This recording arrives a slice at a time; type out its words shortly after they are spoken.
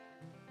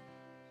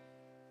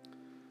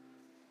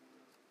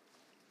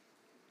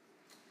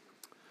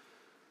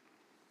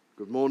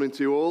Good morning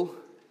to you all.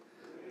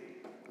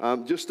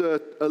 Just a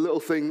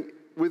little thing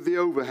with the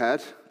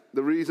overhead.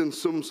 The reason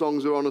some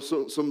songs are on and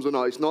some are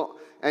not, it's not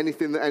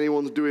anything that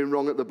anyone's doing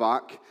wrong at the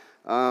back.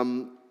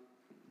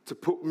 To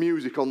put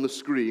music on the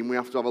screen, we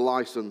have to have a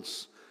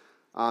license.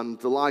 And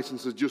the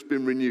license has just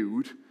been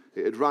renewed.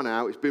 It had run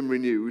out, it's been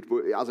renewed,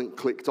 but it hasn't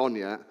clicked on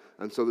yet.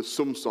 And so there's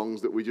some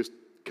songs that we just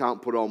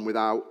can't put on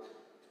without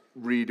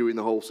redoing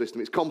the whole system.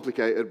 It's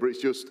complicated, but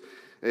it's just...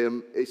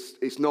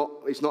 It's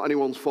not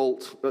anyone's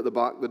fault at the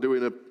back. They're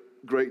doing a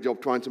great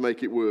job trying to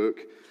make it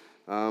work.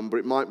 But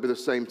it might be the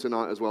same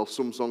tonight as well.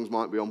 Some songs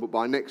might be on, but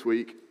by next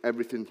week,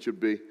 everything should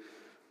be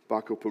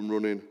back up and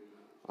running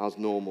as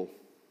normal.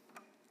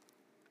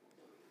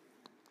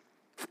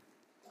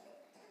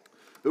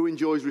 Who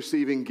enjoys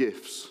receiving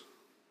gifts?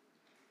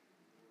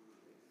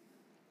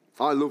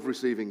 I love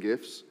receiving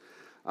gifts.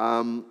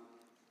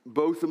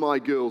 Both of my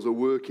girls are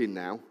working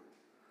now,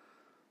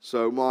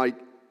 so my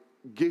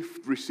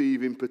gift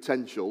receiving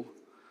potential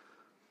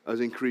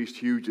has increased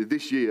hugely.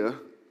 This year,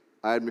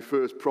 I had my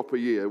first proper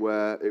year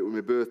where it was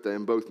my birthday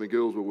and both my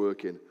girls were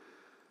working.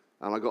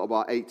 And I got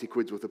about 80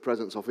 quid worth of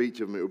presents off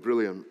each of them. It was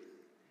brilliant.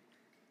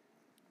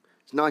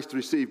 It's nice to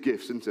receive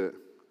gifts, isn't it?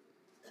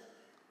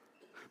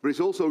 But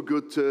it's also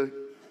good to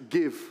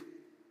give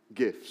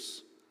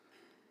gifts.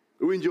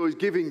 Who enjoys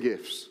giving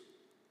gifts?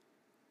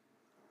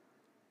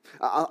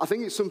 I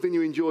think it's something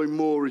you enjoy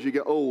more as you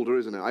get older,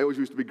 isn't it? I always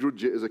used to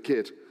begrudge it as a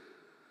kid.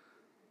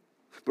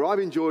 But I've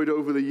enjoyed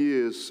over the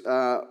years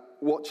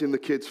watching the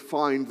kids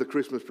find the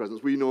Christmas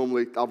presents. We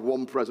normally have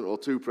one present or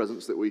two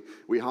presents that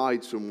we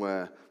hide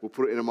somewhere. We'll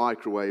put it in a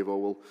microwave,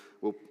 or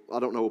we'll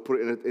put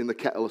it in the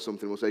kettle or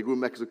something. We'll say, go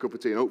and make us a cup of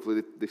tea, and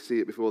hopefully they see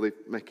it before they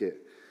make it.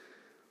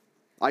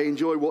 I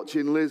enjoy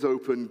watching Liz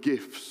open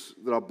gifts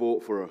that I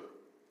bought for her.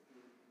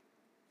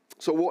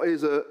 So what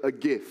is a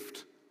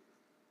gift?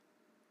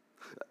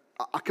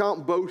 I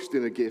can't boast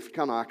in a gift,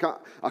 can I?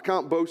 I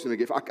can't boast in a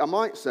gift. I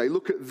might say,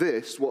 look at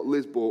this, what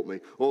Liz bought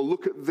me, or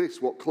look at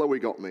this, what Chloe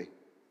got me.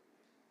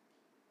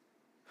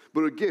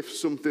 But a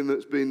gift's something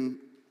that's been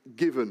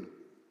given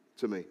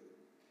to me.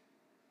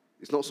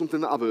 It's not something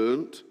that I've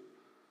earned.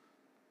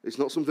 It's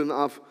not something that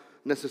I've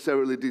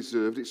necessarily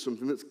deserved. It's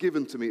something that's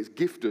given to me. It's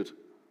gifted.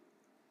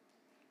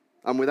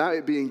 And without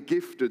it being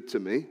gifted to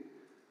me,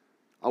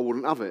 I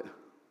wouldn't have it.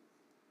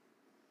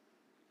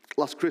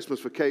 Last Christmas,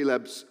 for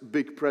Caleb's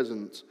big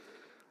present,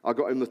 I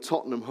got him the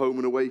Tottenham home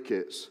and away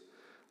kits.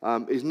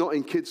 He's not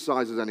in kids'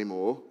 sizes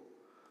anymore,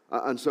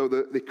 and so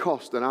they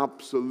cost an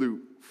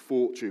absolute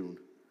fortune.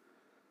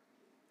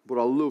 But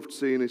I loved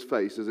seeing his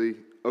face as he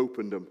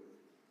opened them.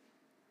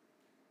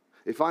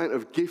 If I hadn't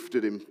have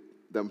gifted him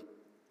them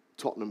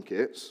Tottenham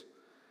kits,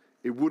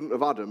 he wouldn't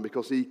have had them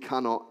because he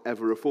cannot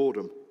ever afford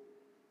them.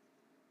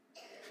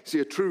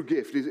 See, a true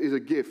gift is a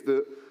gift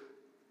that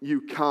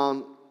you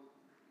can't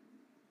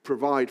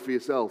provide for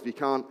yourself. You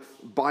can't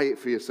buy it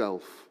for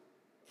yourself.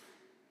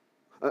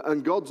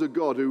 And God's a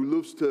God who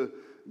loves to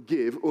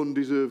give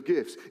undeserved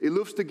gifts. He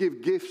loves to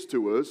give gifts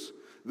to us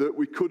that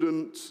we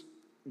couldn't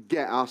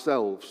get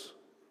ourselves.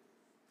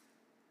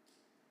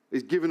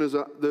 He's given us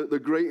the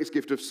greatest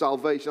gift of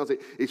salvation.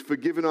 He's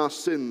forgiven our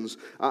sins,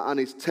 and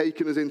He's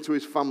taken us into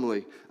His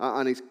family,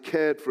 and He's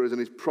cared for us, and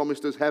He's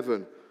promised us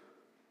heaven.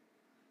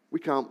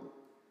 We can't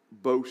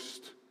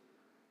boast.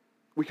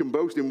 We can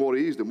boast in what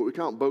He's done, but we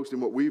can't boast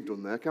in what we've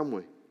done there, can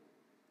we?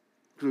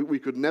 Because we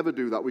could never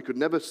do that. We could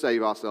never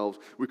save ourselves.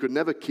 We could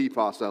never keep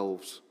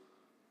ourselves.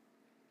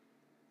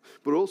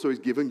 But also He's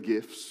given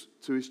gifts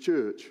to His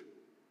church.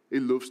 He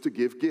loves to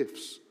give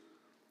gifts.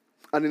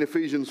 And in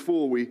Ephesians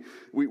 4, we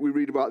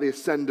read about the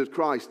ascended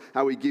Christ,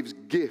 how He gives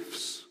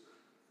gifts.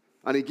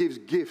 And He gives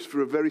gifts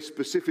for a very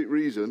specific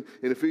reason.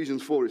 In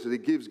Ephesians 4, it says He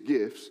gives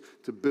gifts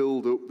to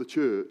build up the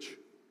church.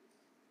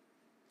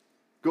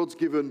 God's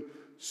given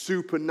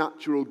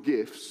supernatural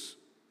gifts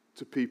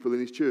to people in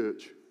His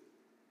church.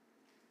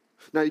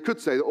 Now, you could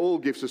say that all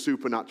gifts are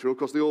supernatural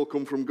because they all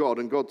come from God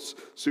and God's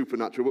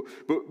supernatural,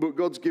 but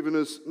God's given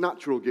us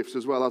natural gifts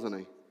as well, hasn't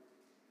He?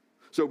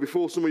 So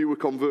before some of you were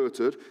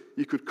converted,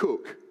 you could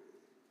cook.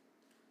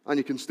 And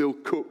you can still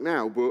cook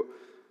now, but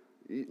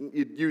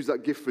you'd use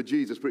that gift for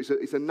Jesus, but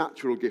it's a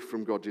natural gift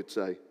from God, you'd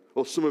say.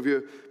 Or some of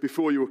you,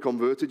 before you were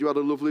converted, you had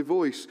a lovely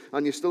voice,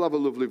 and you still have a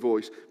lovely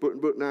voice,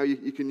 but now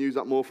you can use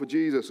that more for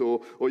Jesus,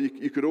 or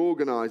you could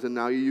organise, and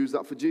now you use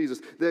that for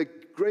Jesus. They're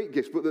great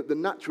gifts, but the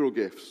natural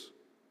gifts.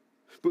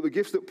 But the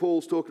gifts that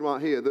Paul's talking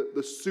about here,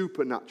 the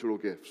supernatural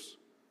gifts.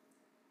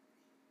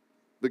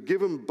 They're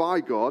given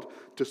by God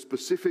to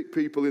specific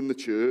people in the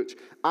church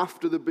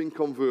after they've been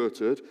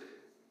converted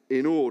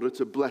in order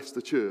to bless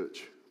the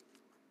church.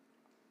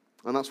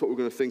 And that's what we're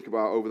going to think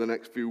about over the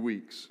next few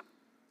weeks.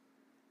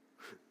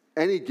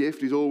 Any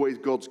gift is always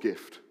God's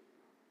gift.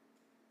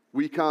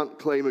 We can't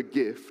claim a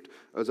gift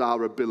as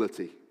our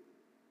ability.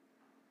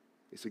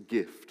 It's a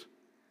gift.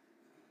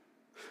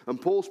 And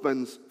Paul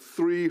spends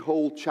 3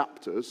 whole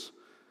chapters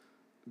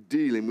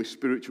dealing with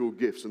spiritual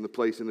gifts and the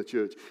place in the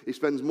church. He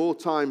spends more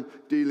time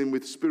dealing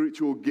with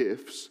spiritual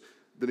gifts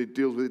than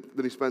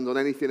he spends on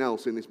anything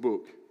else in this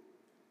book.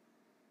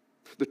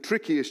 The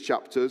trickiest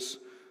chapters,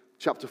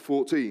 chapter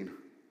 14.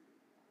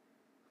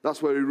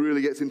 That's where he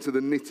really gets into the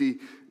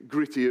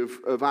nitty-gritty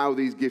of how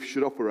these gifts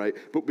should operate.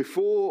 But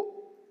before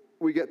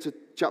we get to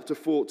chapter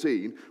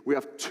 14, we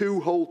have 2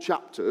 whole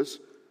chapters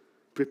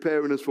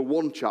preparing us for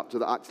one chapter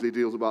that actually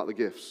deals about the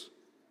gifts.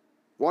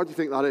 Why do you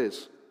think that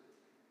is?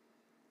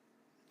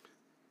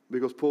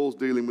 Because Paul's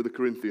dealing with the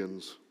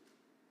Corinthians.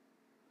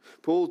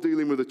 Paul's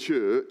dealing with a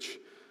church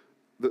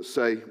that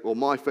say, well,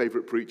 my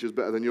favourite preacher is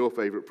better than your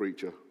favourite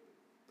preacher.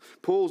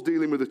 Paul's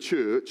dealing with a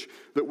church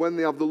that when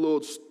they have the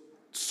Lord's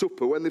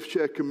Supper, when they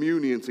share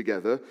communion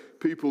together,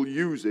 people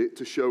use it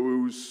to show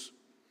who's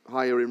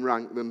higher in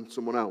rank than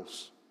someone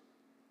else.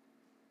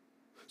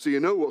 So you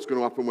know what's going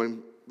to happen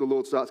when the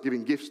Lord starts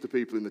giving gifts to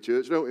people in the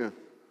church, don't you?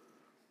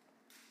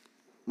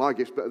 My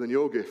gift's better than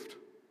your gift.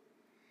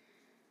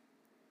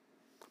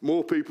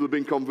 More people have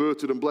been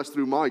converted and blessed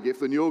through my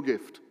gift than your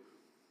gift.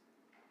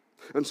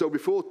 And so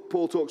before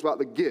Paul talks about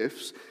the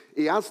gifts,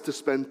 he has to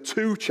spend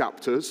 2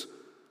 chapters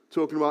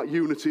talking about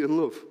unity and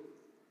love.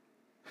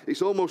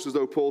 It's almost as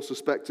though Paul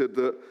suspected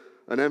that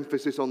an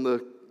emphasis on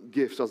the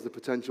gifts has the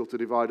potential to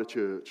divide a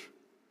church.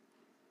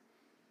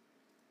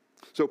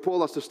 So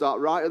Paul has to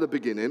start right at the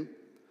beginning,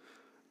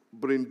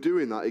 but in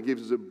doing that, he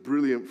gives us a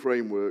brilliant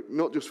framework,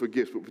 not just for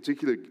gifts, but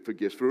particularly for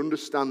gifts, for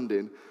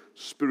understanding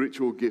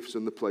spiritual gifts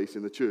and the place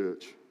in the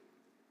church.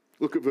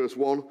 Look at verse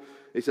 1.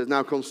 It says,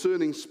 now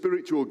concerning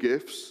spiritual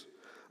gifts,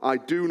 I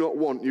do not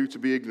want you to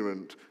be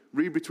ignorant.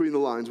 Read between the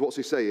lines, what's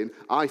he saying?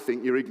 I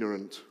think you're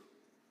ignorant.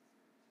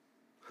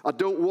 I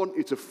don't want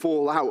you to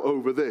fall out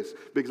over this,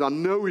 because I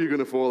know you're going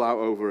to fall out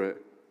over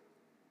it.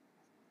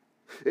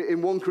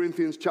 In 1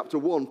 Corinthians chapter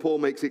 1, Paul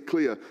makes it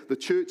clear. The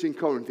church in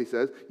Corinth, he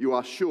says, you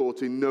are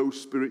short in no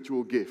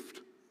spiritual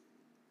gift.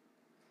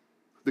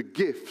 The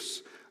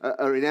gifts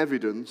are in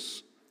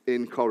evidence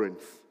in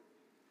Corinth.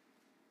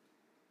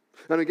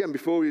 And again,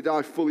 before we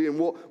dive fully in,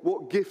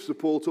 what gifts are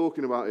Paul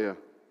talking about here?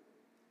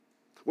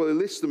 Well, he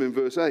lists them in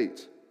verse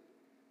 8.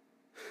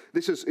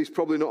 This is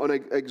probably not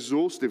an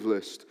exhaustive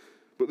list,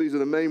 but these are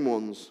the main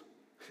ones.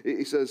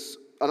 He says,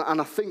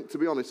 and I think, to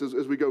be honest,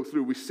 as we go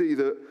through, we see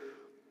that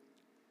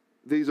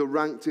these are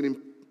ranked in,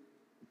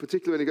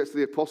 particularly when it gets to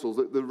the apostles,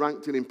 that they're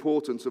ranked in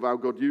importance of how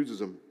God uses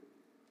them.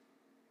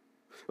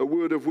 A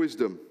word of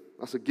wisdom,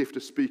 that's a gift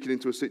of speaking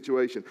into a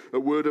situation. A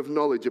word of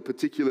knowledge, a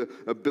particular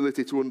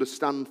ability to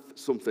understand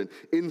something.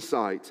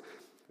 Insight,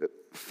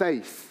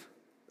 faith,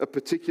 a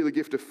particular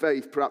gift of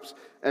faith, perhaps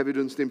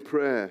evidenced in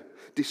prayer.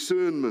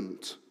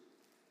 Discernment,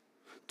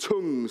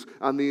 tongues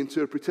and the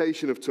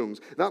interpretation of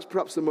tongues. That's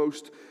perhaps the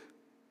most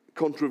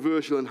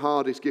controversial and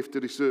hardest gift to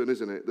discern,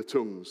 isn't it? The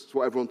tongues. It's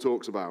what everyone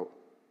talks about.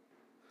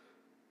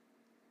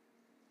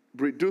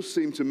 But it does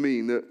seem to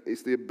mean that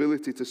it's the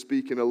ability to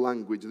speak in a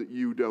language that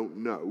you don't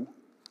know,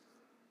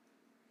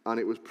 and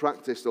it was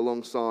practiced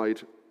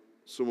alongside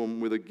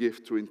someone with a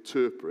gift to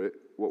interpret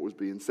what was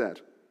being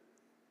said.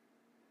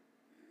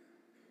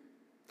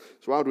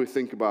 So how do we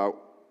think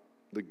about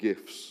the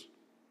gifts?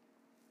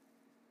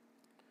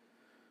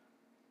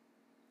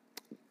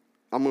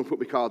 I'm going to put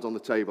my cards on the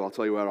table. I'll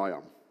tell you where I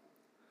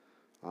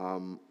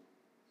am.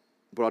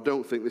 But I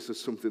don't think this is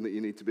something that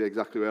you need to be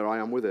exactly where I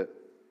am with it.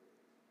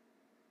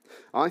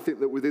 I think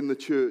that within the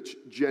church,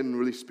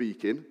 generally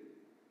speaking,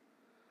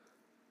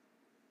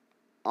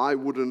 I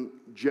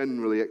wouldn't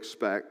generally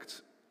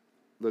expect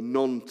the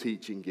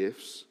non-teaching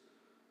gifts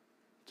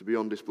to be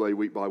on display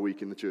week by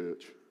week in the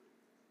church.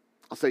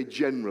 I say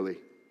generally.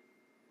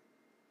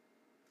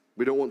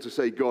 We don't want to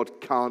say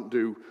God can't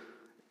do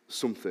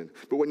something.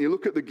 But when you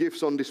look at the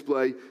gifts on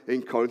display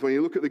in Corinth, when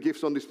you look at the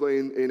gifts on display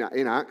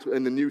in Acts,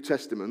 in the New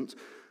Testament,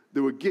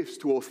 there were gifts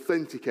to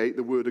authenticate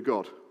the Word of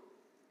God.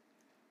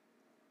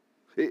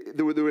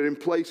 They were in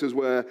places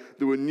where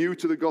they were new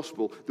to the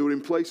gospel. They were in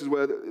places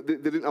where they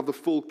didn't have the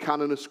full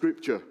canon of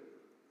Scripture.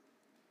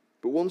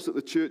 But once that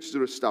the churches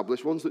are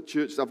established, once that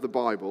churches have the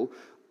Bible,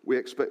 we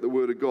expect the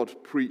Word of God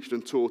preached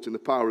and taught in the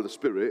power of the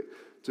Spirit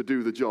to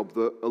do the job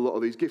that a lot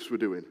of these gifts were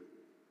doing.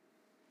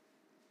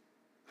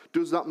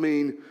 Does that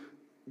mean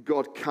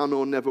God can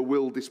or never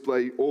will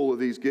display all of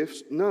these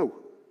gifts? No.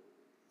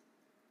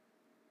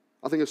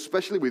 I think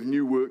especially with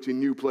new works in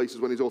new places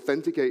when he's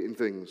authenticating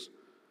things.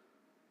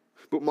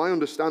 But my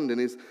understanding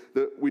is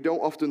that we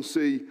don't often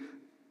see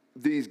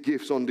these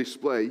gifts on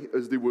display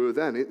as they were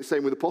then. It's the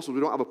same with apostles.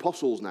 We don't have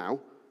apostles now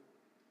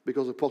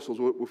because apostles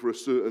were for a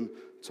certain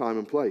time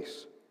and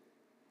place.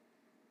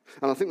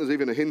 And I think there's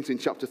even a hint in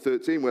chapter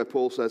 13 where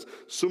Paul says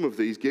some of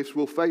these gifts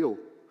will fail.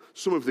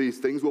 Some of these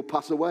things will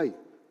pass away.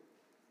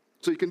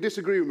 So you can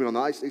disagree with me on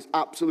that. It's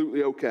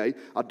absolutely okay.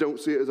 I don't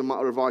see it as a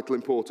matter of vital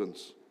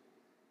importance.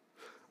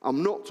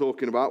 I'm not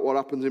talking about what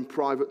happens in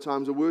private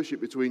times of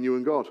worship between you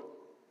and God.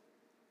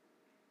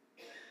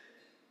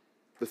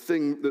 The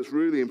thing that's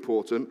really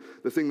important,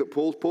 the thing that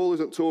Paul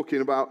isn't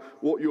talking about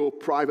what your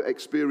private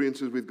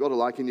experiences with God are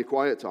like in your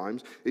quiet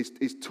times.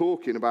 He's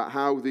talking about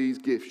how these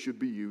gifts should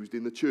be used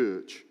in the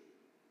church.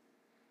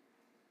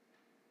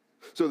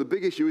 So the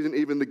big issue isn't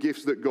even the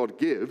gifts that God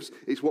gives,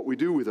 it's what we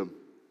do with them.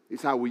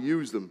 It's how we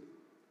use them.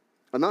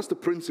 And that's the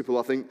principle,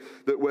 I think,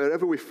 that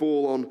wherever we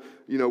fall on,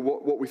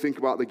 what we think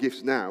about the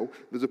gifts now,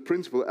 there's a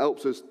principle that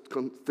helps us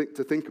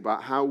to think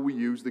about how we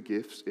use the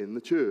gifts in the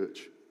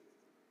church.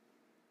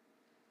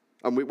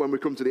 And when we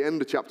come to the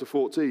end of chapter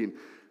 14,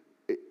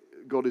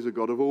 God is a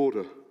God of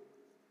order.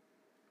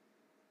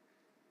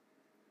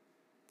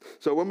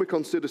 So when we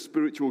consider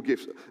spiritual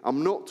gifts,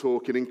 I'm not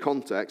talking in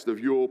context of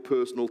your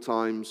personal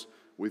times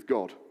with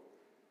God.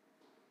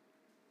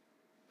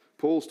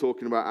 Paul's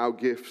talking about how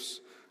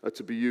gifts are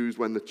to be used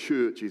when the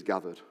church is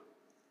gathered.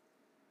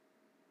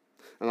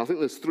 And I think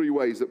there's three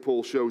ways that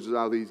Paul shows us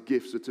how these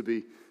gifts are to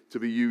be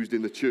used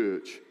in the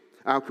church.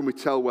 How can we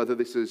tell whether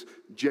this is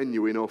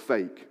genuine or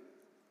fake?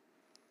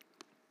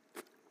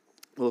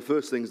 Well, the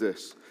first thing is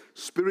this.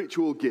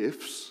 Spiritual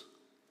gifts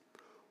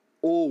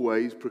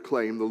always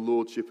proclaim the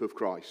lordship of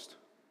Christ.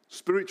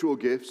 Spiritual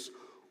gifts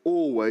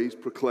always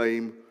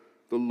proclaim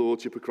the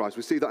lordship of Christ.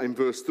 We see that in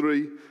verse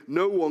 3.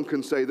 No one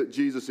can say that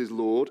Jesus is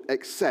Lord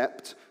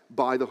except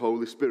by the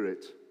Holy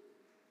Spirit.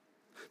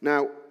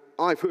 Now,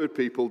 I've heard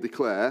people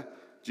declare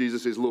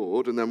Jesus is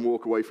Lord and then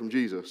walk away from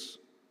Jesus.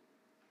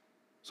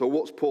 So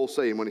what's Paul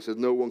saying when he says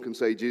no one can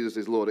say Jesus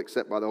is Lord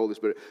except by the Holy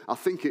Spirit? I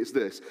think it's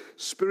this.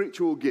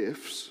 Spiritual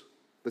gifts,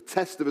 the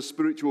test of a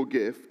spiritual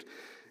gift,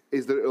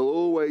 is that it will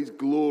always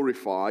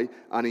glorify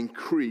and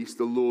increase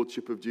the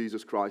lordship of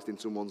Jesus Christ in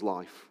someone's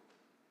life.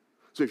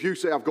 So if you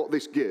say, I've got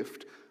this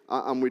gift,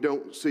 and we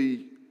don't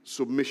see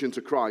submission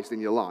to Christ in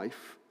your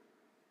life,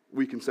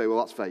 we can say, well,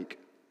 that's fake.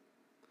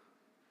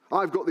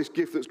 I've got this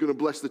gift that's going to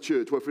bless the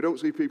church. Well, if we don't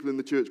see people in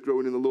the church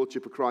growing in the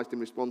lordship of Christ in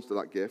response to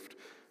that gift,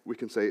 we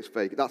can say it's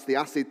fake. That's the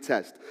acid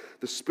test.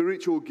 The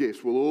spiritual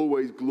gifts will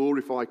always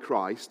glorify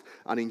Christ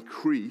and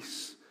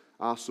increase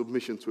our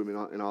submission to him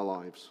in our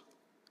lives.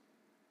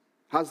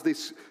 Has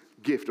this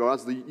gift, or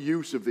has the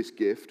use of this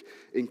gift,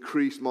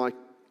 increased my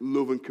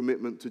love and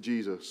commitment to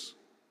Jesus?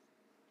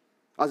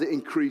 Has it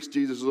increased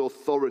Jesus'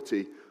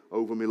 authority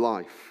over my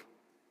life?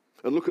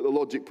 And look at the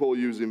logic Paul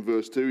uses in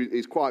verse 2.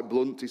 He's quite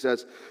blunt. He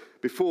says,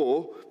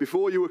 before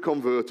you were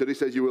converted, he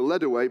says, you were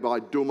led away by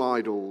dumb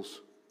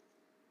idols.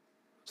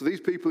 So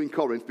these people in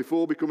Corinth,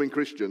 before becoming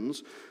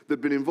Christians,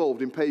 they'd been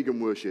involved in pagan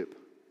worship.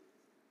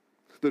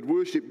 They'd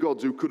worshipped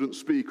gods who couldn't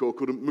speak or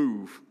couldn't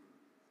move.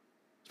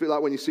 It's a bit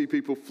like when you see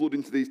people flood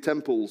into these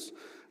temples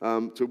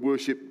to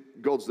worship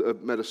gods that are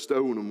made of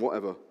stone and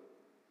whatever.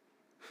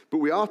 But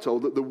we are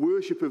told that the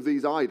worship of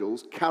these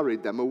idols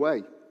carried them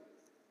away.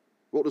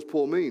 What does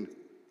Paul mean?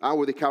 How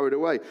were they carried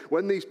away?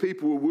 When these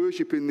people were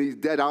worshipping these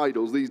dead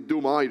idols, these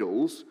dumb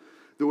idols,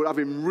 they were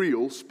having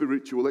real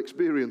spiritual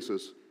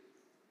experiences.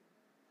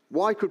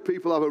 Why could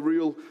people have a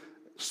real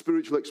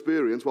spiritual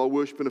experience while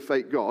worshipping a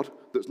fake god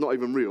that's not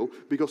even real?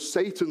 Because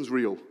Satan's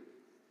real.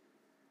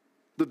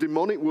 The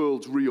demonic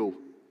world's real.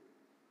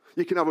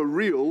 You can have a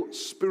real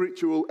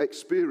spiritual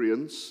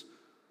experience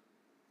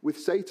with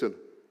Satan.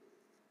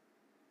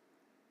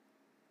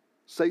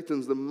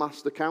 Satan's the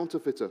master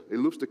counterfeiter. He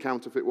loves to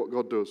counterfeit what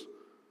God does.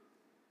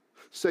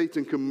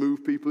 Satan can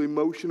move people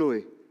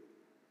emotionally.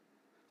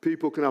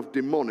 People can have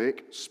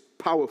demonic,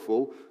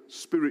 powerful,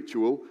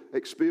 spiritual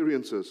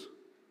experiences.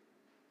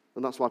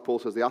 And that's why Paul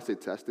says the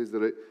acid test is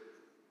that it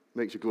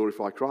makes you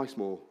glorify Christ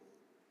more.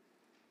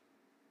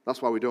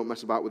 That's why we don't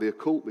mess about with the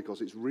occult,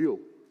 because it's real.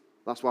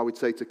 That's why we'd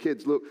say to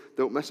kids, look,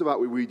 don't mess about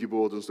with Ouija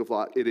boards and stuff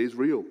like that. It is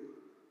real.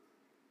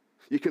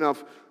 You can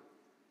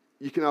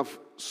have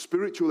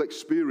spiritual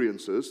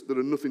experiences that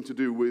are nothing to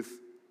do with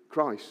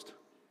Christ.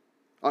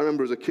 I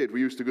remember as a kid, we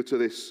used to go to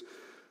this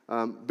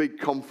big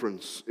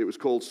conference. It was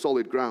called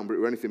Solid Ground, but it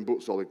was anything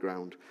but solid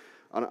ground.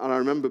 And I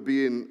remember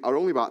I was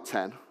only about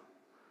 10, and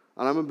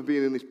I remember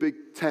being in this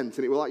big tent,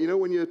 and it was like,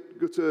 when you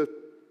go to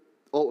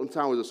Alton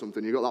Towers or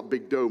something, you've got that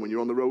big dome, and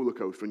you're on the roller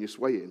coaster, and you're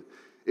swaying.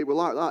 It was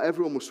like that.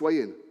 Everyone was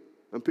swaying,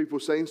 and people were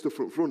saying stuff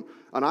from front,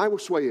 and I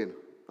was swaying,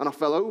 and I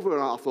fell over,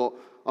 and I thought,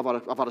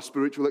 I've had a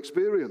spiritual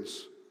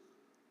experience.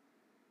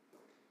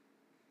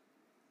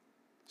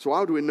 So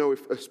how do we know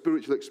if a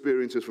spiritual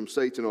experience is from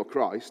Satan or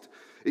Christ?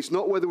 It's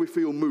not whether we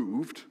feel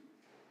moved,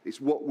 it's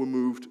what we're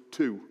moved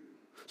to.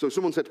 So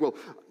someone said, well,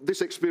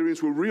 this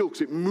experience was real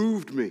because it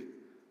moved me.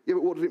 Yeah,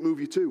 but what did it move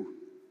you to?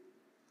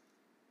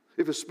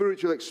 If a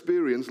spiritual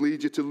experience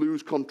leads you to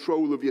lose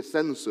control of your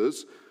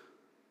senses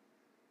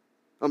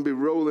and be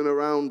rolling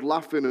around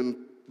laughing and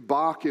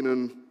barking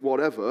and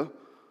whatever,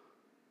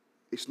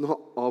 it's not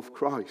of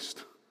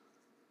Christ.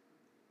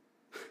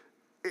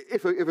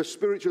 If a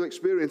spiritual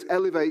experience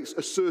elevates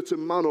a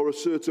certain man or a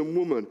certain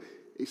woman,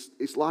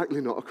 it's likely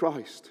not a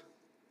Christ.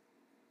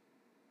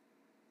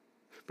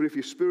 But if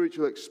your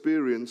spiritual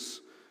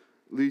experience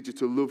leads you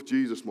to love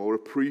Jesus more,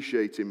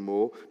 appreciate him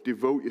more,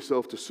 devote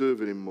yourself to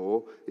serving him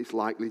more, it's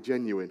likely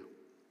genuine.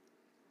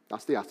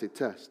 That's the acid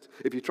test.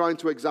 If you're trying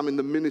to examine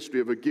the ministry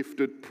of a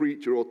gifted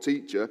preacher or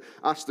teacher,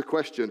 ask the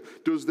question,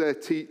 does their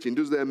teaching,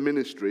 does their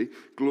ministry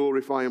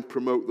glorify and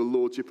promote the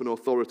lordship and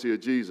authority of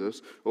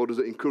Jesus, or does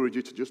it encourage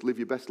you to just live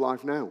your best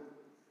life now?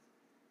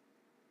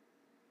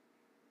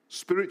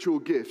 Spiritual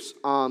gifts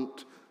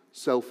aren't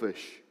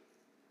selfish.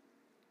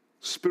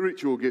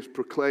 Spiritual gifts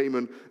proclaim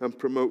and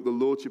promote the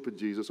lordship of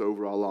Jesus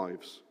over our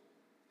lives.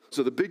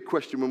 So the big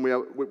question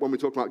when we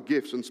talk about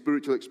gifts and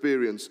spiritual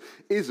experience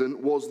isn't,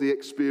 was the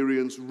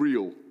experience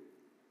real?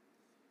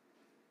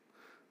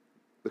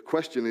 The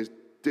question is,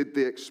 did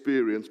the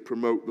experience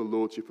promote the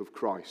lordship of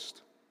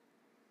Christ?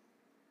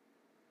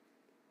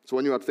 So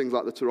when you had things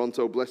like the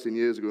Toronto Blessing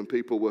years ago and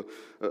people were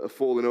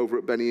falling over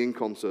at Benny Hinn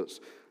concerts,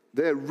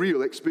 they're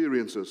real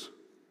experiences.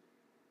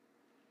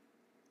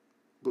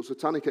 But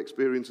satanic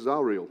experiences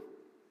are real.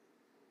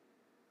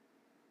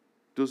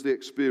 Does the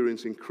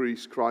experience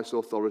increase Christ's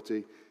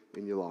authority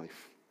in your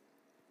life?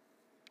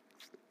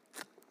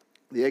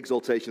 The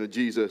exaltation of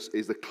Jesus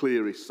is the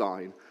clearest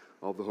sign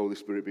of the Holy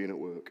Spirit being at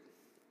work.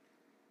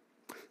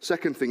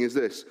 Second thing is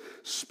this: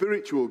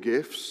 spiritual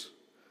gifts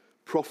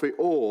profit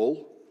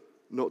all,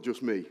 not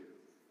just me.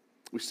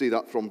 We see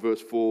that from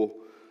verse 4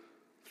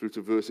 through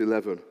to verse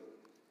 11.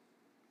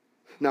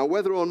 Now,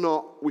 whether or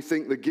not we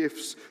think the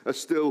gifts are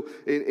still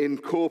in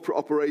corporate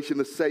operation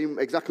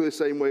exactly the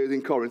same way as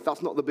in Corinth,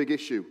 that's not the big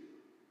issue.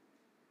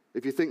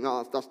 If you think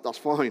that's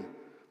fine.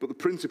 But the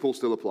principle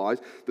still applies.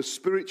 The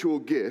spiritual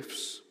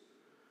gifts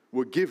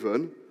were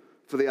given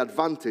for the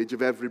advantage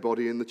of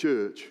everybody in the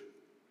church,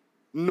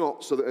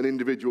 not so that an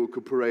individual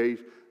could parade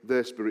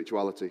their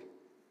spirituality.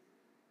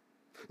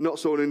 Not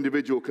so an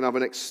individual can have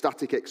an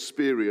ecstatic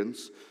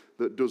experience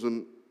that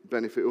doesn't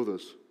benefit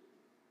others.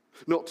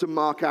 Not to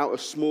mark out a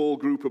small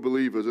group of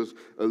believers as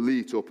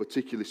elite or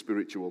particularly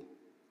spiritual.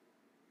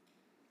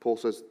 Paul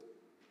says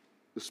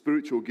the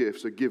spiritual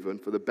gifts are given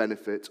for the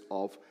benefit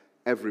of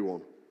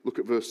everyone. Look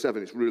at verse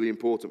 7. It's really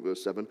important,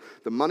 verse 7.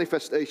 The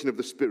manifestation of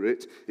the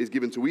Spirit is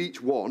given to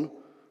each one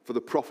for the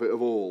profit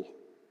of all.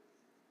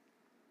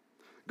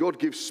 God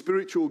gives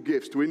spiritual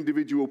gifts to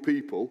individual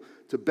people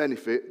to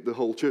benefit the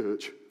whole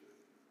church,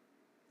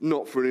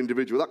 not for an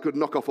individual. That could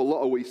knock off a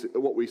lot of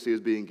what we see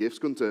as being gifts,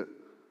 couldn't it?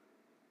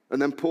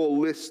 And then Paul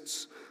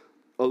lists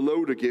a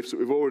load of gifts that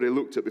we've already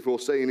looked at before,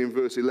 saying in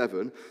verse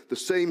 11, the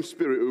same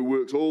Spirit who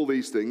works all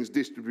these things,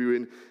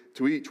 distributing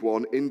to each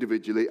one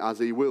individually as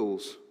he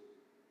wills.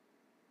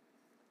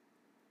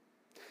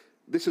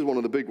 This is one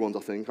of the big ones, I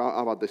think.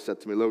 I've had this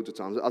said to me loads of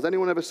times. Has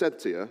anyone ever said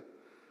to you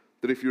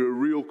that if you're a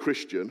real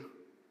Christian,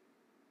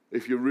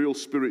 if you're real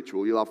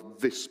spiritual, you'll have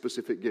this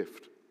specific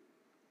gift?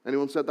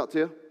 Anyone said that to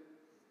you?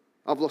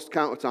 I've lost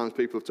count of times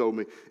people have told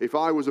me, if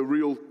I was a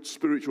real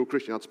spiritual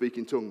Christian, I'd speak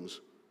in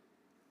tongues.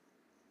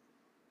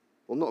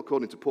 Well, not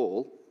according to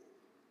Paul.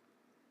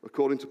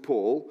 According to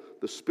Paul,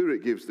 the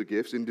Spirit gives the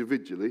gifts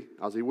individually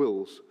as he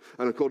wills.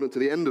 And according to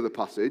the end of the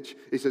passage,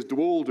 he says, do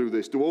all do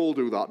this, do all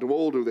do that, do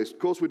all do this. Of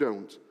course we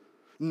don't.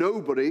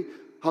 Nobody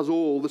has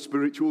all the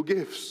spiritual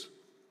gifts.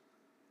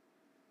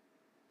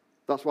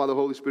 That's why the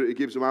Holy Spirit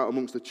gives them out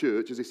amongst the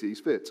church as he sees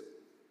fit.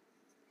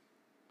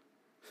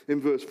 In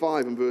verse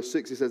 5 and verse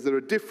 6, he says, there are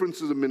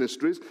differences of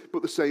ministries,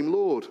 but the same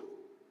Lord.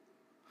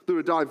 There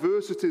are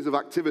diversities of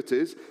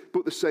activities,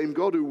 but the same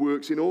God who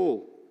works in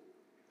all.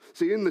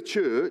 See, in the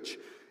church,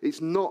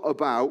 it's not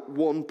about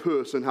one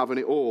person having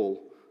it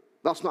all.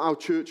 That's not how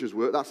churches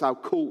work. That's how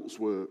cults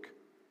work.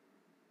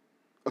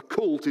 A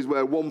cult is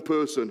where one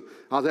person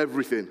has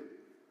everything.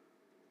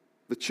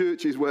 The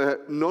church is where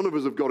none of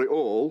us have got it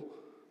all,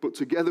 but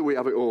together we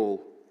have it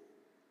all.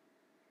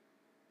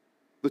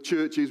 The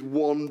church is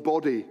one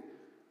body,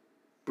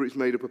 but it's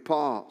made up of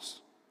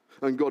parts.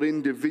 And God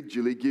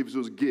individually gives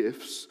us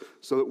gifts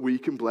so that we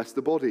can bless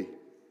the body.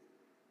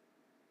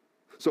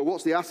 So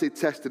what's the acid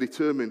test to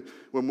determine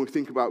when we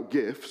think about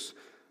gifts,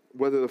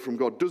 whether they're from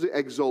God? Does it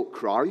exalt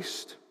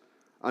Christ?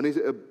 And is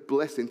it a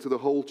blessing to the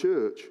whole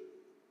church?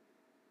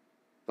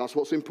 That's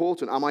what's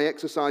important. Am I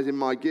exercising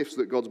my gifts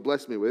that God's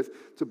blessed me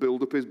with to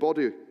build up his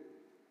body?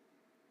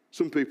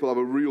 Some people have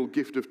a real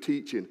gift of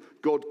teaching,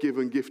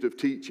 God-given gift of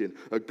teaching,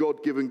 a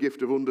God-given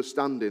gift of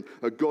understanding,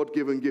 a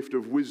God-given gift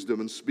of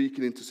wisdom and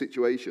speaking into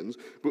situations,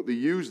 but they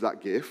use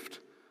that gift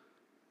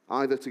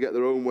either to get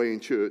their own way in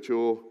church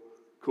or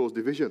cause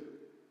division.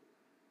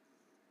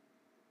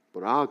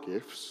 But our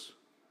gifts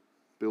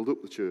build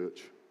up the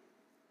church.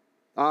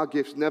 Our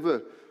gifts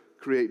never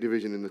create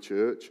division in the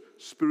church.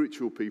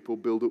 Spiritual people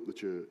build up the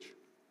church.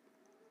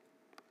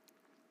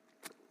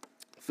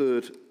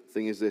 Third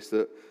thing is this,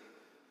 that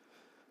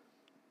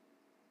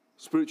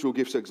spiritual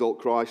gifts exalt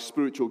Christ.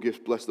 Spiritual gifts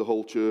bless the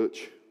whole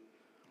church.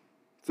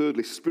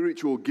 Thirdly,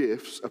 spiritual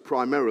gifts are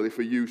primarily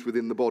for use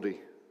within the body.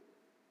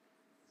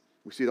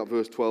 We see that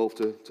verse 12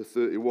 to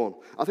 31.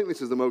 I think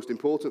this is the most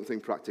important thing,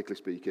 practically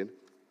speaking.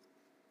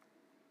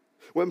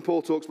 When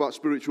Paul talks about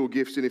spiritual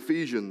gifts in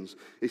Ephesians,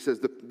 he says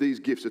that these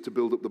gifts are to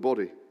build up the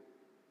body.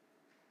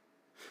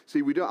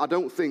 See, I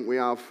don't think we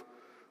have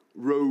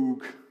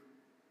rogue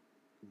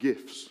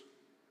gifts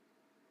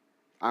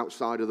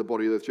outside of the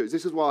body of the church.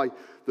 This is why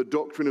the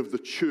doctrine of the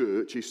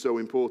church is so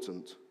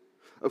important.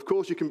 Of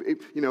course, you can,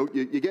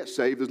 you get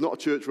saved. There's not a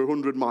church for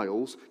 100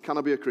 miles. Can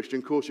I be a Christian?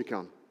 Of course you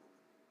can.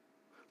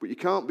 But you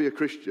can't be a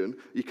Christian.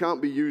 You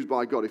can't be used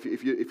by God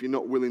if you're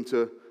not willing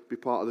to be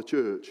part of the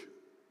church.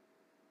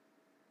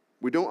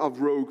 We don't have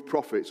rogue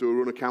prophets who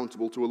are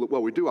unaccountable to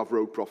well, we do have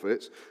rogue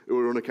prophets who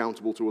are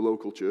unaccountable to a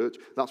local church.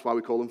 That's why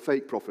we call them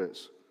fake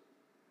prophets.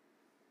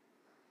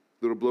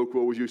 They're a bloke who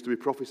always used to be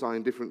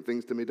prophesying different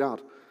things to me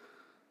dad.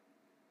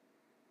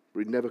 But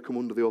he'd never come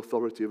under the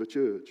authority of a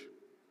church.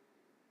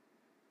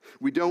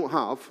 We don't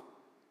have,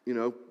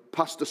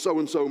 Pastor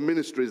so-and-so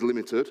Ministries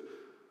Limited,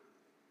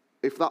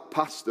 if that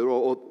pastor,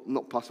 or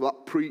not pastor,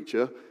 that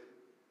preacher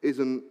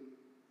isn't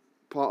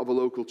part of a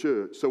local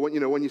church. So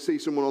when you see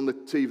someone on the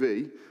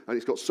TV and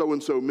it's got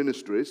so-and-so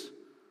Ministries,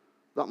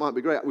 that might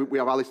be great. We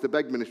have Alistair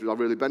Begg Ministries. I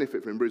really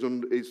benefit from him,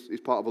 but he's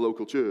part of a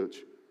local church.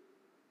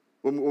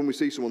 When we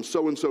see someone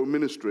so-and-so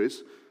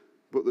Ministries,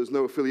 but there's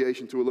no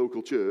affiliation to a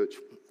local church,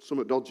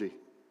 somewhat dodgy.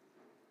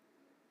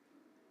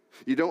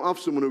 You don't have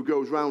someone who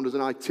goes round as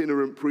an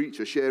itinerant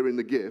preacher sharing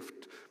the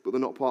gift, but they're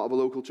not part of a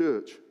local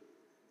church.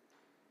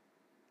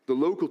 The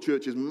local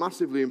church is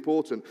massively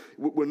important.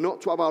 We're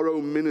not to have our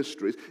own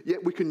ministries,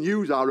 yet we can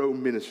use our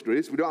own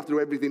ministries. We don't have to do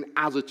everything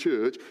as a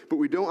church, but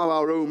we don't have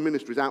our own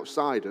ministries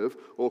outside of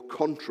or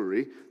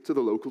contrary to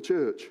the local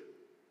church.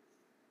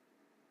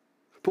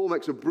 Paul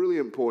makes a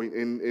brilliant point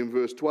in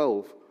verse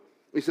 12.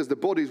 He says the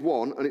body's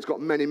one and it's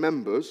got many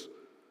members,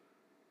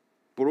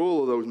 but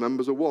all of those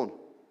members are one.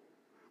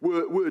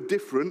 We're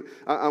different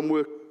and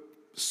we're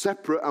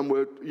separate,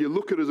 and you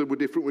look at us and we're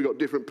different. We've got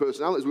different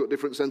personalities, we've got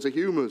different sense of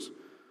humours,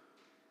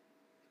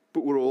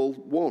 but we're all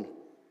one.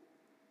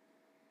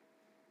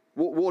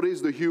 What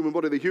is the human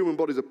body? The human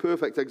body is a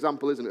perfect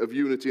example, isn't it, of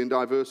unity and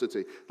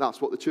diversity. That's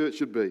what the church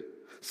should be.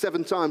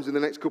 7 times in the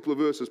next couple of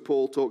verses,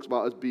 Paul talks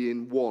about us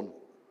being one.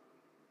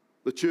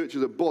 The church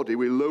is a body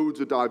with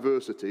loads of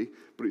diversity,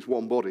 but it's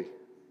one body.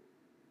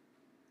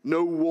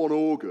 No one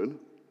organ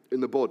in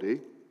the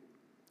body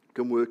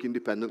can work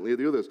independently of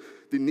the others.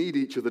 They need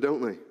each other,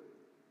 don't they?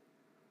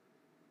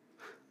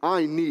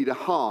 I need a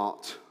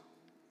heart,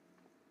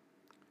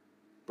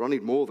 but I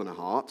need more than a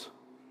heart.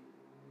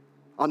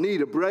 I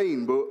need a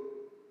brain, but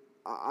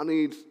I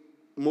need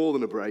more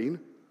than a brain.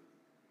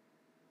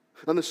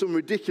 And there's some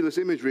ridiculous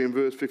imagery in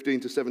verse 15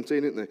 to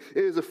 17, isn't there?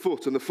 Here's a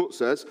foot, and the foot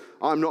says,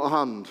 I'm not a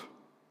hand.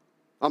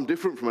 I'm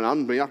different from an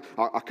hand. Me,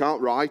 I can't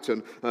write,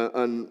 and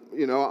I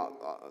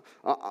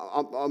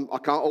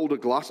can't hold a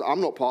glass.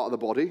 I'm not part of the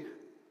body.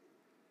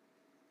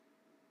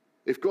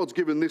 If God's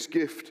given this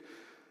gift,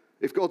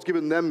 if God's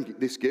given them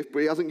this gift, but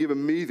he hasn't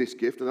given me this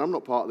gift, then I'm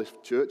not part of this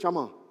church, am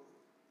I?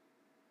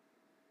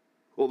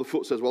 Or the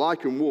foot says, well, I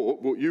can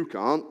walk, but you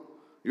can't.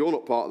 You're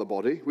not part of the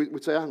body.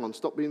 We'd say, hang on,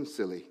 stop being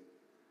silly.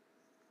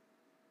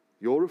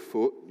 You're a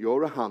foot,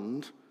 you're a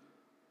hand.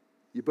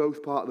 You're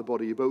both part of the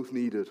body, you're both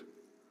needed.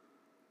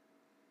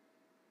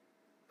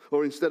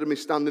 Or instead of me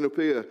standing up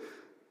here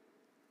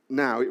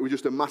now, it was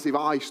just a massive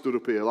eye stood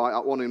up here, like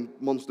that one in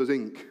Monsters,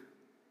 Inc.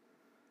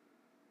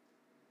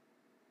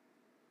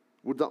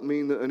 Would that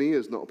mean that an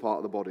ear's not a part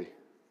of the body?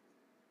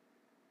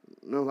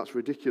 No, that's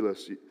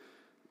ridiculous.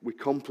 We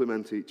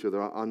complement each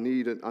other. I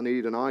need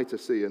an eye to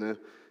see and an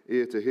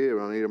ear to hear,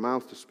 and I need a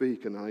mouth to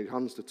speak, and I need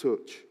hands to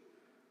touch.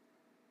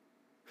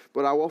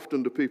 But how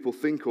often do people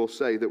think or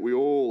say that we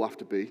all have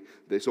to be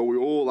this, or we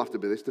all have to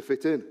be this to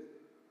fit in?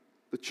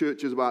 The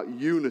church is about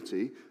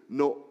unity,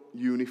 not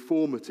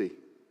uniformity.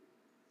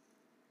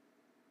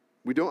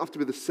 We don't have to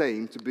be the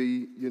same to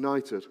be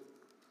united.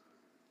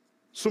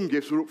 Some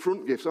gifts are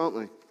upfront gifts, aren't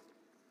they?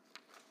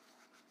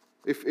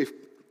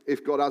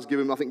 If God has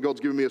given, I think God's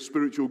given me a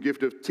spiritual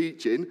gift of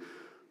teaching,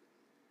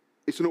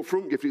 it's an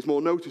upfront gift, it's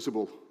more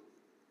noticeable.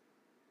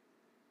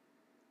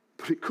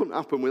 But it couldn't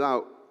happen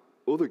without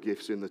other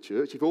gifts in the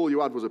church. If all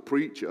you had was a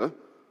preacher,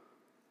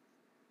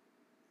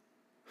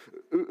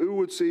 who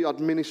would see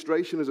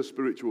administration as a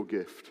spiritual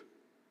gift?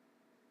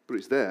 But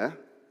it's there,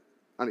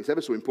 and it's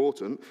ever so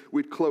important.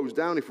 We'd close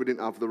down if we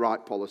didn't have the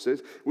right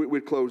policies.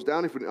 We'd close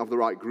down if we didn't have the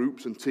right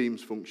groups and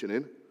teams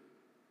functioning.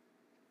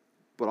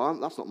 But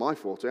that's not my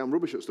forte. I'm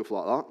rubbish at stuff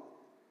like that.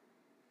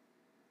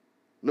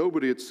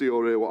 Nobody would see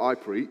or hear what I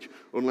preach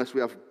unless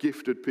we have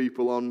gifted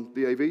people on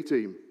the AV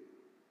team.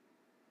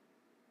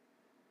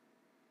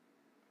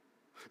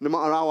 No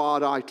matter how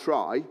hard I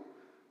try,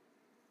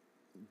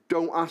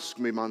 don't ask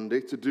me,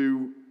 Mandy, to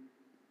do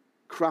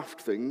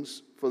craft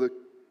things for the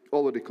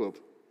holiday club,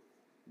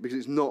 because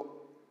it's not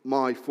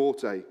my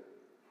forte.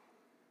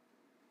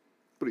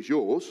 But it's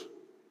yours.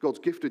 God's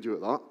gifted you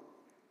at that.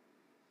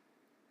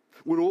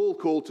 We're all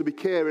called to be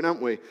caring,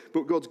 aren't we?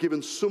 But God's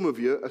given some of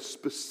you a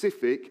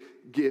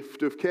specific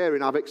gift of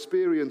caring. I've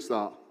experienced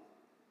that.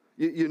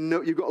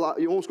 You've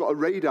almost got a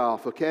radar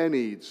for care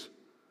needs.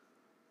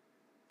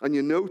 And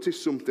you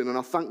notice something, and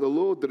I thank the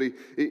Lord that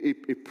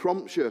he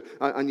prompts you,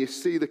 and you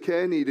see the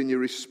care need and you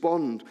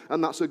respond,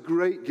 and that's a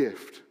great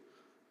gift.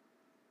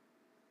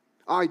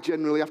 I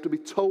generally have to be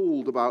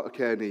told about a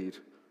care need,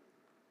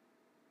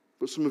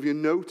 but some of you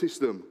notice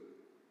them,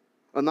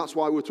 and that's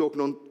why we're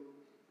talking on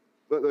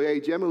at the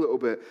AGM a little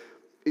bit.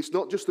 It's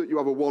not just that you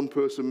have a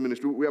one-person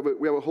ministry, we have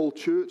a whole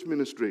church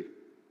ministry.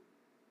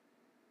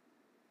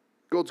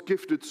 God's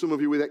gifted some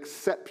of you with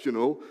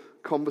exceptional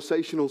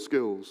conversational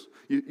skills.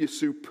 You're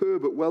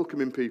superb at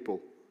welcoming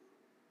people.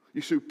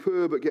 You're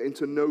superb at getting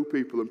to know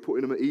people and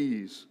putting them at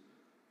ease.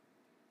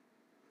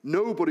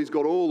 Nobody's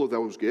got all of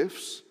those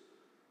gifts.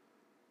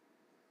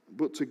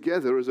 But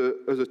together as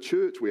a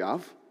church we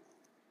have,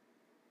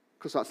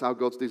 because that's how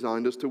God's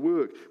designed us to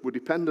work. We're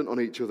dependent on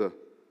each other.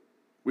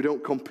 We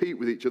don't compete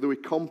with each other. We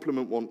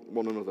complement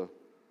one another.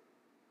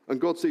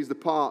 And God sees the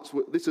parts.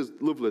 This is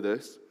lovely,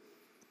 this.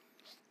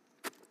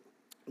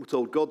 We're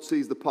told God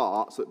sees the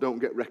parts that don't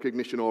get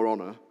recognition or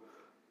honor,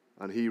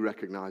 and he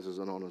recognizes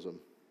and honors them.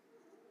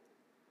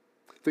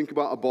 Think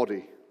about a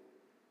body.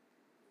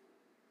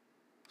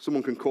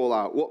 Someone can call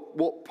out,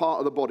 what part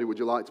of the body would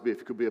you like to be if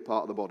you could be a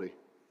part of the body?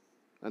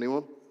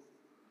 Anyone?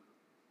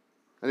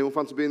 Anyone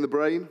fancy being the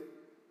brain?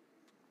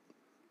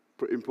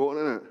 Pretty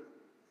important, isn't it?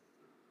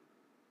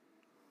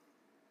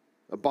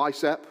 A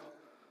bicep,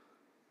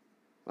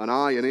 an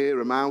eye, an ear,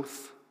 a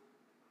mouth.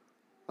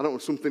 I don't know,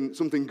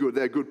 something good.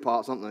 They're good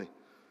parts, aren't they?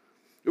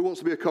 Who wants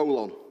to be a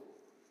colon?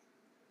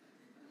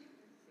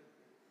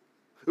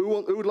 Who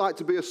would like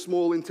to be a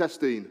small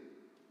intestine?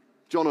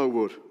 John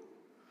O'Wood.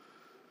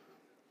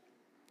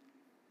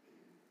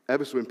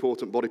 Ever so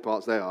important body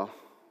parts they are.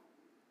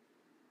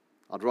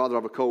 I'd rather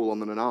have a colon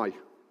than an eye.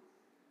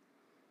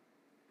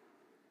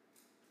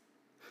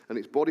 And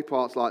it's body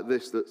parts like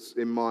this that's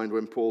in mind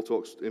when Paul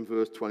talks in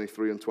verse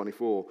 23 and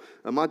 24.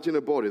 Imagine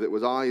a body that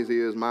was eyes,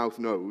 ears, mouth,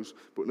 nose,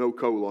 but no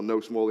colon, no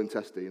small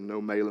intestine,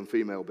 no male and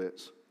female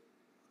bits.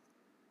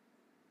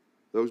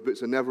 Those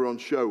bits are never on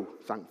show,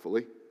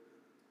 thankfully,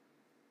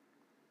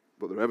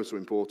 but they're ever so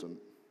important.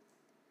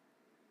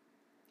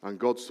 And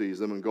God sees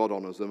them, and God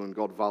honors them, and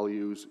God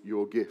values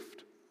your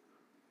gift.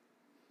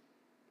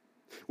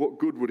 What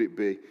good would it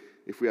be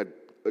if we had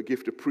a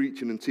gift of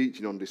preaching and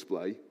teaching on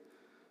display,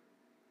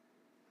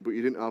 but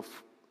you didn't have,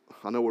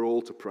 I know we're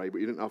all to pray,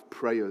 but you didn't have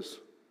prayers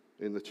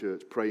in the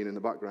church, praying in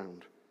the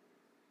background?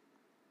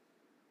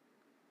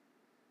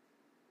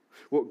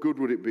 What good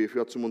would it be if you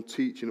had someone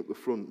teaching up the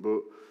front,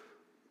 but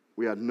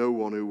we had no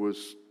one who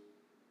was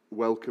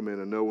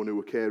welcoming and no one who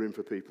were caring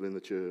for people in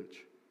the church?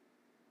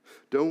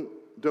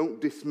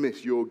 Don't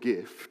dismiss your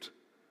gift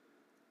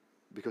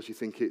because you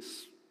think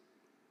it's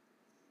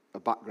a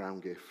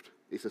background gift.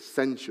 It's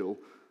essential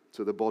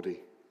to the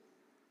body.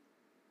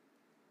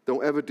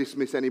 Don't ever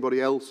dismiss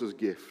anybody else's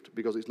gift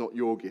because it's not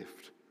your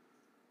gift.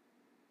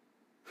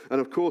 And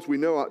of course we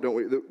know, don't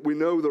we, that we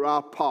know there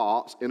are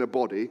parts in a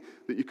body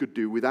that you could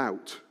do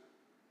without.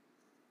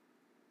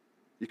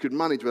 You could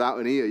manage without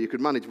an ear. You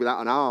could manage without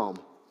an arm.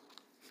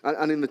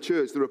 And in the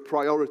church there are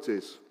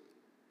priorities.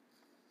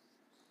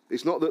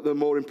 It's not that they're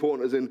more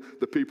important as in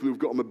the people who've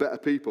got them are better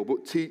people,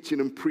 but teaching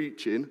and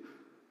preaching,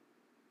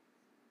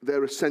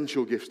 they're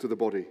essential gifts to the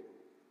body.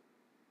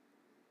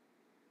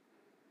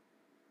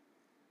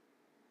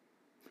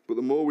 But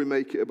the more we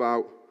make it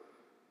about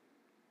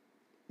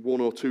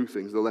one or two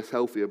things, the less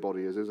healthy a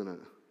body is, isn't it?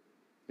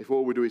 If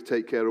all we do is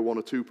take care of one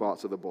or two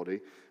parts of the body,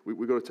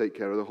 we've got to take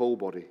care of the whole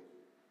body.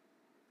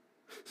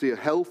 See, a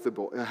healthy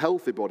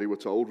body, we're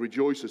told,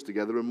 rejoices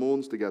together and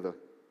mourns together.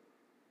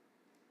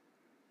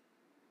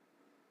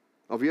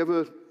 Have you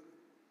ever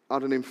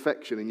had an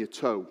infection in your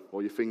toe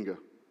or your finger?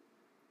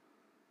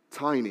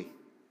 Tiny.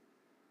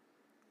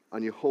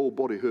 And your whole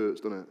body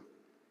hurts, doesn't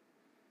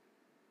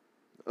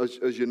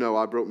it? As you know,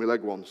 I broke my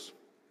leg once.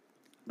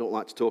 Don't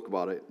like to talk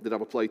about it. Did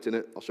have a plate in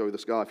it. I'll show you the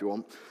scar if you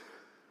want.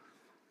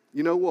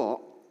 You know what?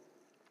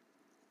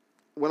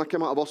 When I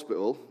came out of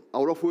hospital, I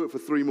was off work for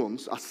 3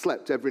 months. I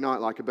slept every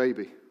night like a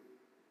baby.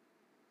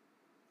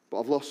 But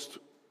I've lost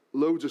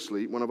loads of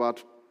sleep when I've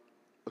had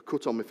a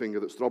cut on my finger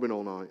that's throbbing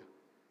all night.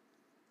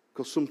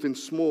 Because something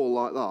small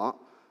like that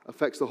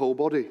affects the whole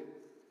body.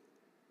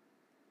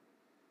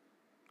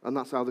 And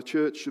that's how the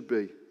church should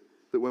be.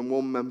 That when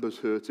one member's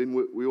hurting,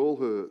 we all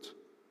hurt.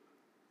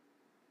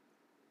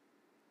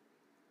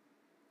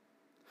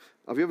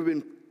 Have you ever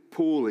been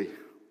poorly?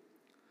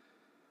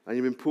 And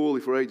you've been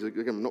poorly for ages.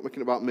 Again, I'm not making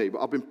it about me, but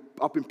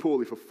I've been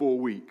poorly for 4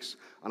 weeks.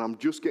 And I'm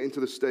just getting to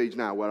the stage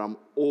now where I'm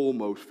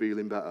almost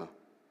feeling better.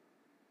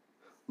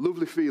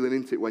 Lovely feeling,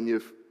 isn't it, when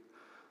you've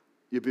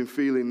been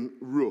feeling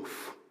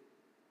rough.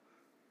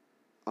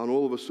 And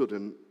all of a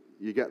sudden,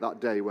 you get that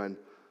day when,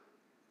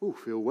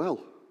 feel well.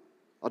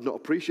 I'd not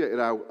appreciated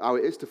how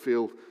it is to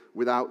feel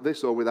without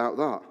this or without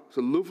that. It's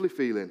a lovely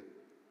feeling.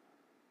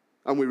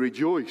 And we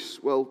rejoice.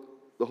 Well,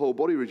 the whole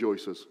body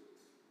rejoices.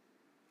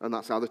 And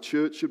that's how the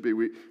church should be.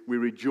 We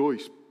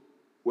rejoice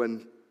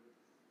when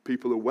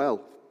people are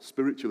well,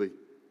 spiritually.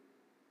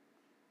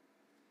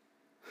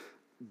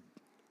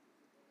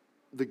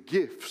 The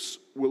gifts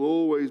will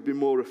always be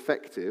more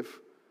effective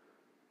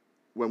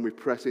when we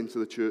press into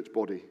the church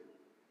body.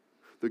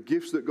 The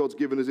gifts that God's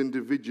given us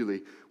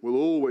individually will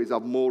always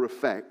have more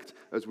effect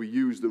as we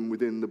use them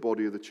within the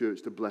body of the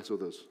church to bless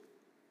others.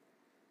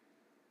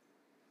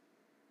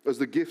 As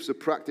the gifts are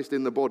practiced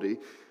in the body,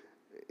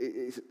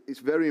 it's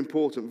very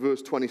important,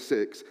 verse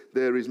 26,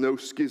 there is no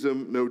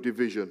schism, no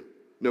division,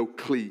 no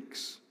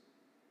cliques.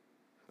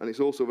 And it's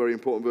also very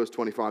important, verse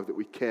 25, that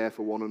we care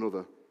for one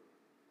another.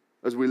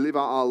 As we live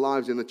out our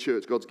lives in the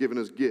church, God's given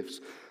us gifts.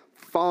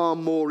 far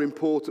more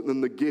important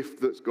than the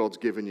gift that God's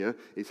given you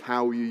is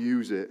how you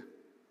use it.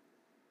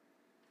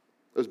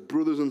 As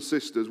brothers and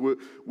sisters,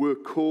 we're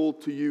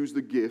called to use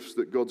the gifts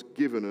that God's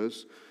given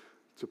us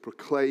to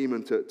proclaim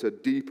and to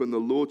deepen the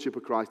lordship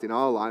of Christ in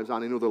our lives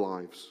and in other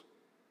lives.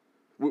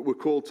 We're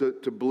called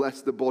to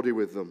bless the body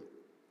with them.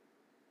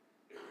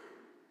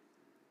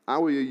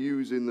 How are you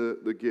using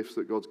the gifts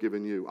that God's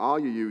given you? Are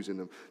you using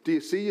them? Do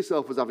you see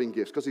yourself as having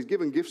gifts? Because He's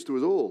given gifts to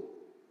us all.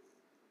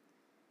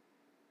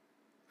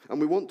 And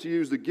we want to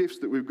use the gifts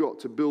that we've got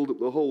to build up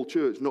the whole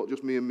church, not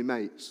just me and my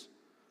mates.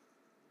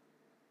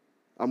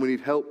 And we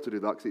need help to do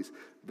that because it's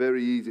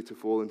very easy to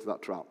fall into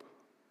that trap.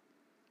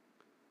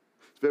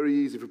 It's very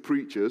easy for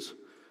preachers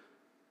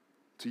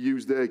to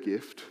use their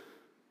gift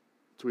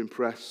to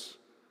impress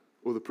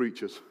other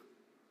preachers.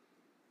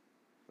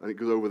 And it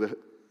goes over the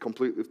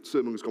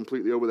sermon goes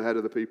completely over the head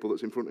of the people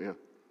that's in front of you.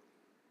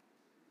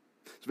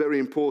 It's very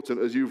important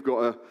as you've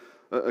got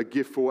a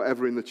gift for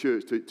whatever in the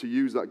church to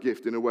use that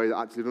gift in a way that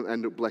actually doesn't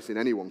end up blessing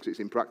anyone because it's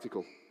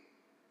impractical.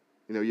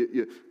 You know,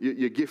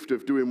 your gift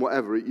of doing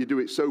whatever, you do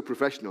it so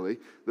professionally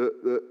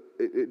that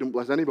it doesn't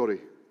bless anybody.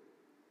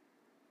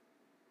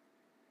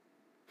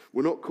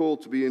 We're not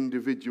called to be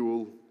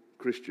individual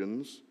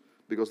Christians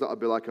because that would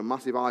be like a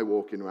massive eye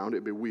walking around.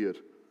 It'd be weird.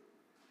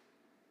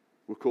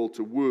 We're called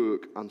to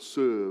work and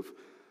serve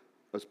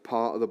as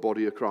part of the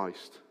body of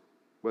Christ.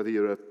 Whether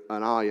you're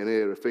an eye, an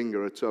ear, a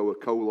finger, a toe, a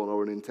colon,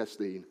 or an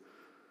intestine.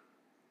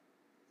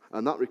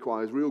 And that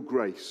requires real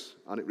grace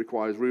and it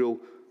requires real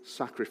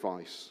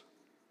sacrifice.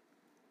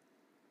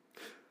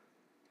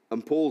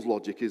 And Paul's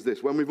logic is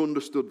this: when we've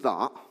understood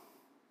that,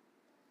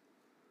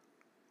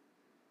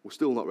 we're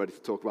still not ready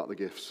to talk about the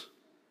gifts.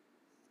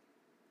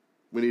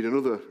 We need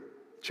another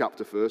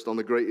chapter first on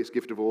the greatest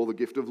gift of all, the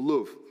gift of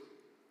love.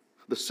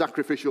 The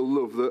sacrificial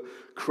love that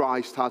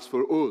Christ has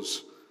for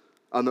us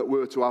and that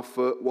we're to have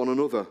for one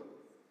another.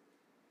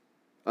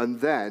 And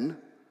then,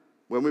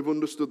 when we've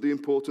understood the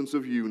importance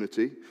of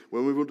unity,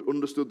 when we've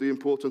understood the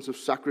importance of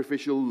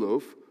sacrificial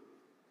love,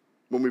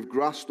 when we've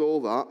grasped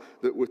all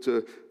that we're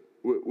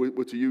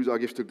to use our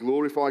gifts to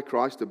glorify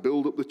Christ, to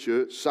build up the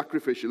church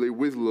sacrificially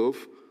with love,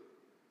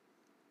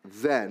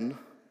 then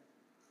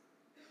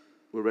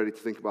we're ready to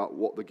think about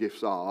what the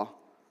gifts are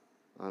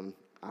and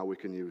how we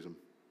can use them.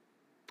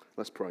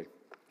 Let's pray.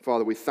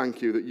 Father, we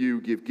thank you that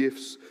you give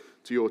gifts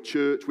to your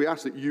church. We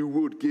ask that you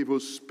would give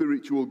us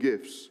spiritual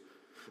gifts.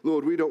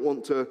 Lord, we don't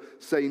want to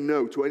say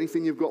no to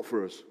anything you've got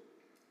for us.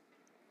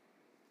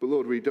 But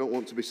Lord, we don't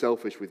want to be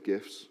selfish with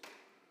gifts.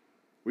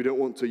 We don't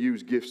want to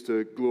use gifts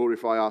to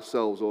glorify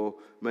ourselves or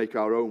make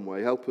our own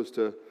way. Help us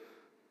to,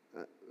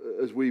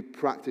 as we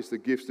practice the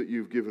gifts that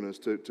you've given us,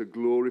 to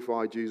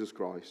glorify Jesus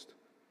Christ,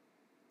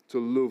 to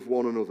love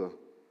one another,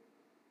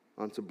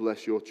 and to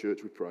bless your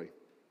church, we pray.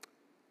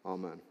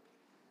 Amen.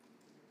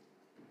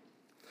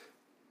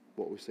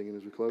 What are we singing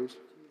as we close?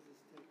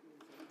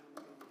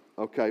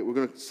 Okay, we're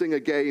going to sing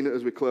again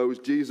as we close.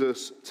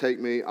 Jesus, take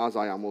me as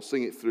I am. We'll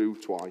sing it through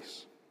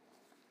twice.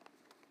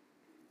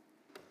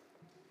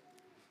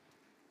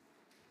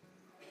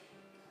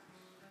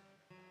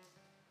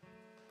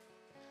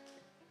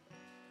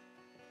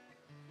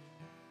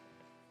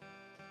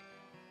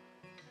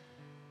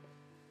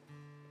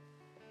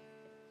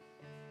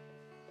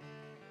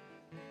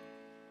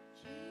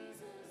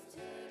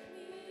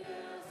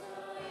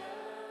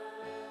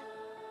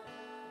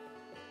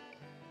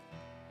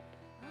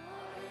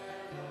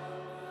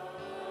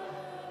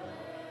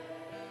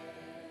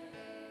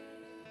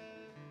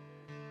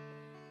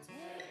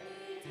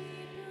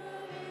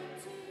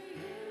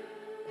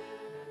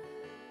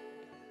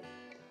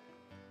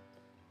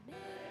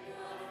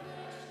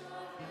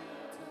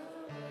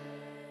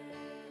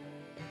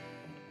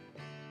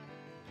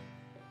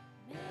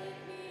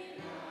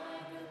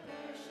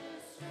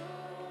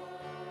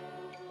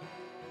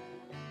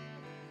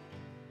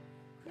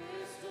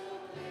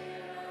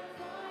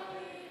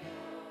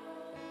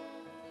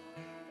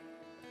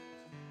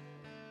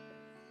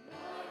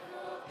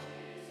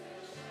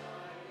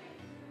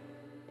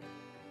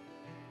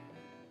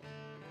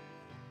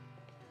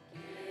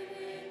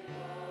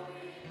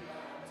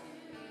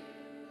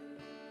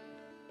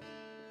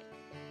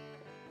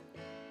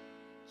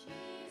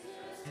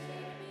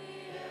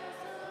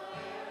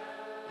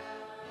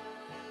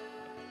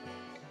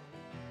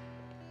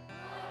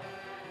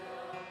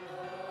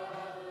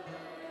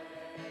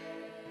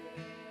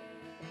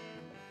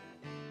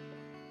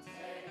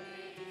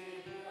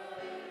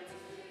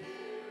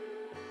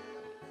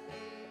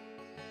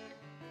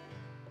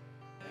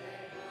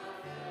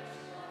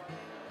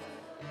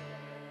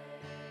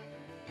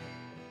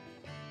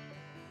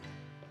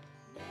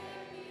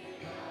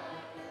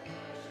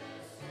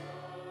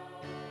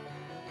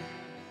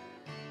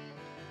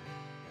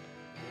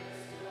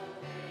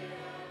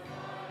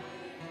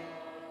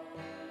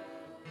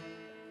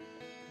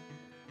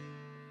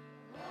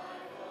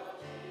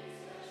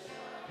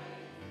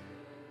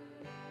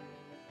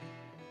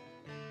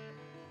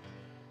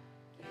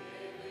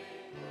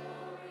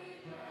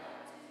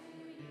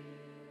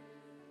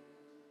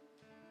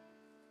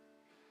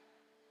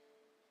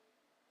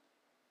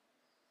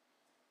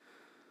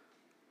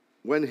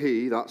 when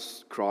he,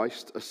 that's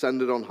Christ,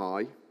 ascended on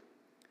high,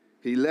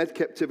 he led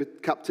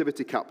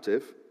captivity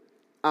captive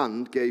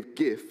and gave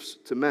gifts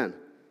to men.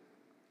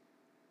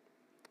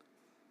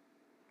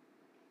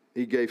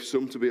 He gave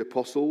some to be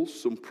apostles,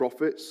 some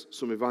prophets,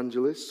 some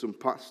evangelists, some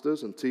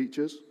pastors and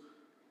teachers,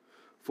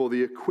 for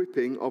the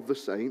equipping of the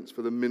saints,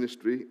 for the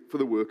ministry, for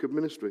the work of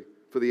ministry,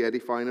 for the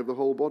edifying of the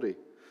whole body,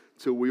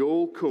 till we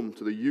all come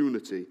to the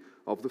unity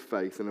of the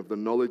faith and of the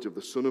knowledge of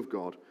the Son of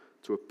God,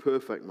 to a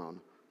perfect man,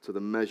 to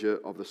the measure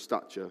of the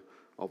stature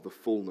of the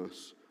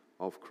fullness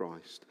of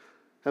Christ.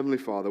 Heavenly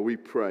Father, we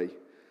pray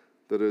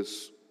that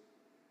as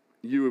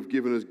you have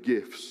given us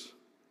gifts,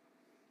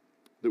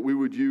 that we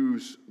would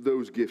use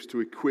those gifts to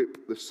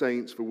equip the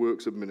saints for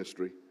works of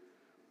ministry,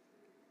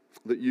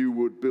 that you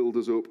would build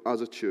us up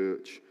as a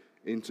church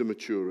into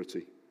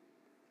maturity.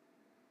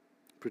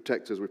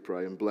 Protect us, we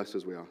pray, and bless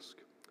us, we ask.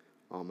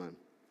 Amen.